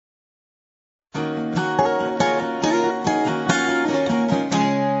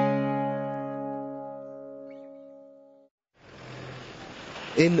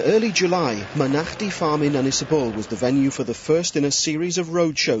In early July, Mynachdy Farm in Ynys Bwl was the venue for the first in a series of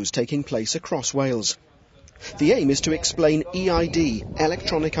roadshows taking place across Wales. The aim is to explain EID,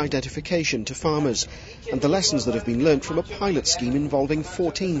 electronic identification, to farmers, and the lessons that have been learnt from a pilot scheme involving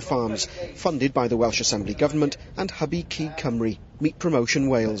 14 farms, funded by the Welsh Assembly Government and Hubby Cig Cymru, Meat Promotion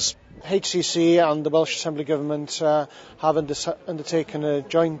Wales. HCC and the Welsh Assembly Government have undertaken a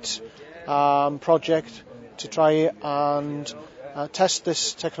joint project to try and test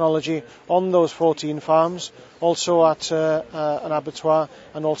this technology on those 14 farms, also at an abattoir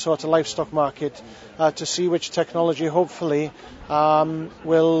and also at a livestock market, to see which technology hopefully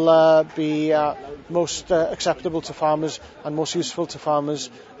will be most acceptable to farmers and most useful to farmers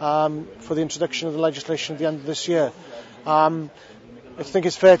for the introduction of the legislation at the end of this year. I think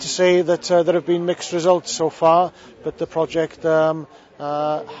it's fair to say that there have been mixed results so far, but the project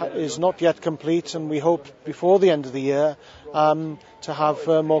is not yet complete, and we hope before the end of the year to have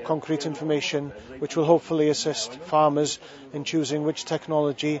more concrete information which will hopefully assist farmers in choosing which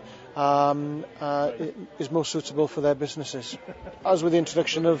technology is most suitable for their businesses. As with the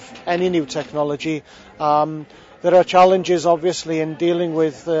introduction of any new technology, there are challenges obviously in dealing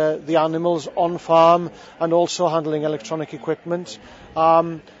with the animals on farm and also handling electronic equipment.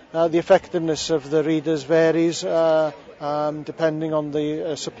 The effectiveness of the readers varies depending on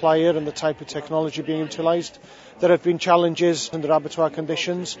the supplier and the type of technology being utilised. There have been challenges under abattoir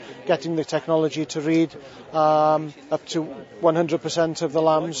conditions, getting the technology to read up to 100% of the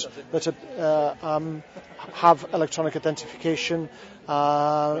lambs that have electronic identification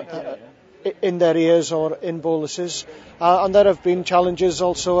in their ears or in boluses. And there have been challenges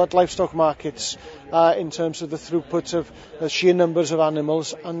also at livestock markets in terms of the throughput of the sheer numbers of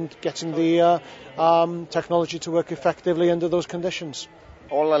animals and getting the technology to work effectively under those conditions.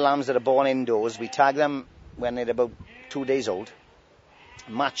 All the lambs that are born indoors, we tag them when they're about 2 days old,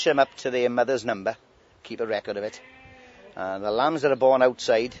 match them up to their mother's number, keep a record of it. The lambs that are born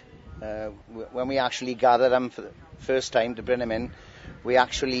outside, when we actually gather them for the first time to bring them in, we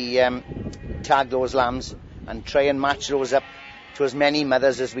actually tag those lambs and try and match those up to as many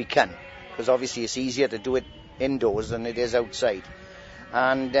mothers as we can, because obviously it's easier to do it indoors than it is outside.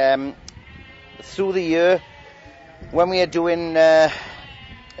 And through the year, when we are doing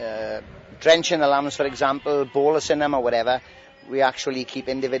drenching the lambs, for example, bolusing them or whatever, we actually keep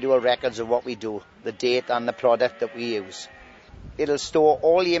individual records of what we do, the date and the product that we use. It'll store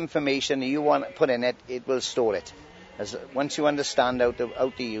all the information that you want to put in it, it will store it. Once you understand how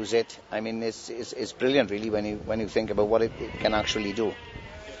to use it, I mean, it's brilliant really when you think about what it can actually do.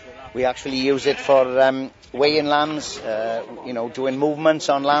 We actually use it for weighing lambs, doing movements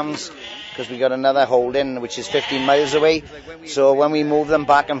on lambs, because we got another holding which is 15 miles away. So when we move them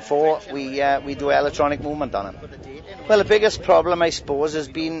back and forth, we do electronic movement on them. Well, the biggest problem, I suppose, has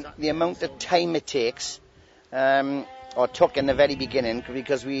been the amount of time it takes, or took in the very beginning,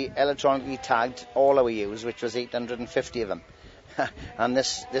 because we electronically tagged all our ewes, which was 850 of them. And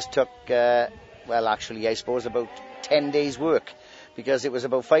this took, actually, I suppose, about 10 days' work, because it was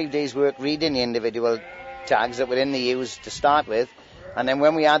about 5 days' work reading the individual tags that were in the ewes to start with, and then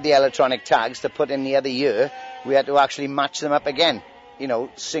when we had the electronic tags to put in the other year, we had to actually match them up again,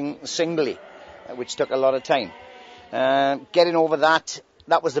 singly, which took a lot of time. Getting over that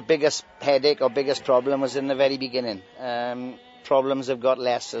was the biggest headache or biggest problem, was in the very beginning. Problems have got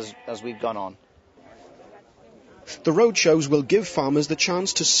less as we've gone on. The roadshows will give farmers the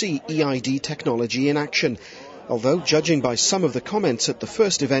chance to see EID technology in action, although, judging by some of the comments at the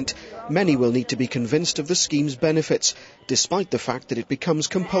first event, many will need to be convinced of the scheme's benefits, despite the fact that it becomes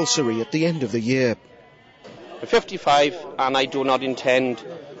compulsory at the end of the year. I'm 55 and I do not intend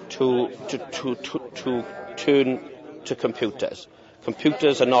to turn to computers.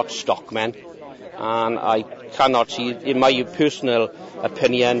 Computers are not stockmen, and I cannot see, in my personal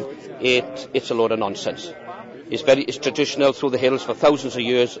opinion, it's a load of nonsense. It's traditional through the hills for thousands of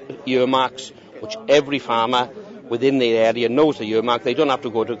years, earmarks, which every farmer within the area knows the earmark. They don't have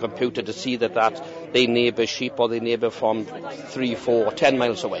to go to a computer to see that their neighbour's sheep or their neighbour from 3, 4, 10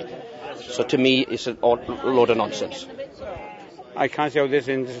 miles away. So to me, it's a load of nonsense. I can't see how this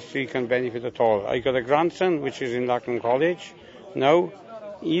industry can benefit at all. I got a grandson which is in Lackland College. Now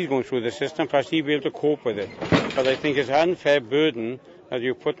he's going through the system, perhaps he'll be able to cope with it. But I think it's an unfair burden that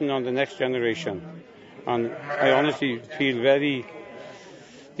you're putting on the next generation. And I honestly feel very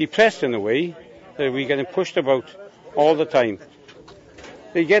depressed in a way that we're getting pushed about all the time.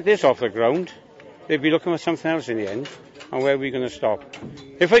 They get this off the ground, they'll be looking for something else in the end, and where are we going to stop?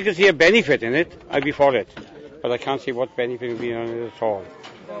 If I could see a benefit in it, I'd be for it. But I can't see what benefit will be on it at all.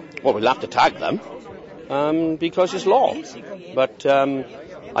 Well, we'll have to tag them, because it's law. But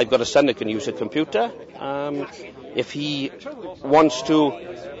I've got a son that can use a computer. If he wants to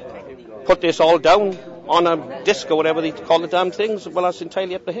put this all down on a disc or whatever they call the damn things, well, that's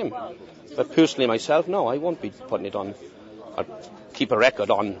entirely up to him. But personally myself, no, I won't be putting it on. I'll keep a record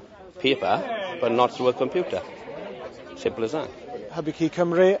on paper, but not through a computer. Simple as that. Hybrid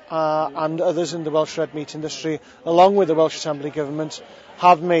Cymru and others in the Welsh red meat industry, along with the Welsh Assembly Government,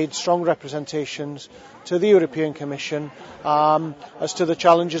 have made strong representations to the European Commission as to the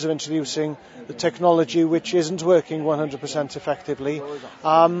challenges of introducing the technology which isn't working 100% effectively,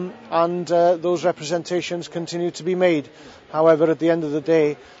 and those representations continue to be made. However, at the end of the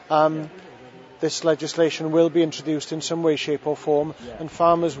day, this legislation will be introduced in some way, shape or form, and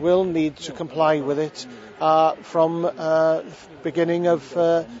farmers will need to comply with it from the beginning of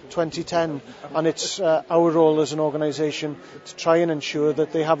 2010. And it's our role as an organisation to try and ensure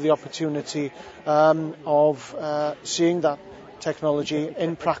that they have the opportunity of seeing that technology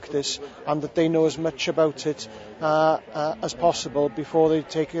in practice, and that they know as much about it as possible before they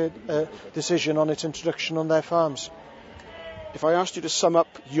take a decision on its introduction on their farms. If I asked you to sum up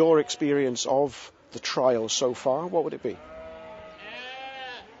your experience of the trial so far, what would it be?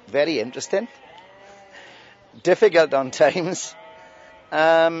 Very interesting. Difficult on times.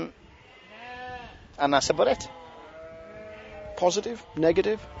 And that's about it. Positive?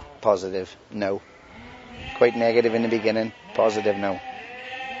 Negative? Positive, no. Quite negative in the beginning. Positive, no.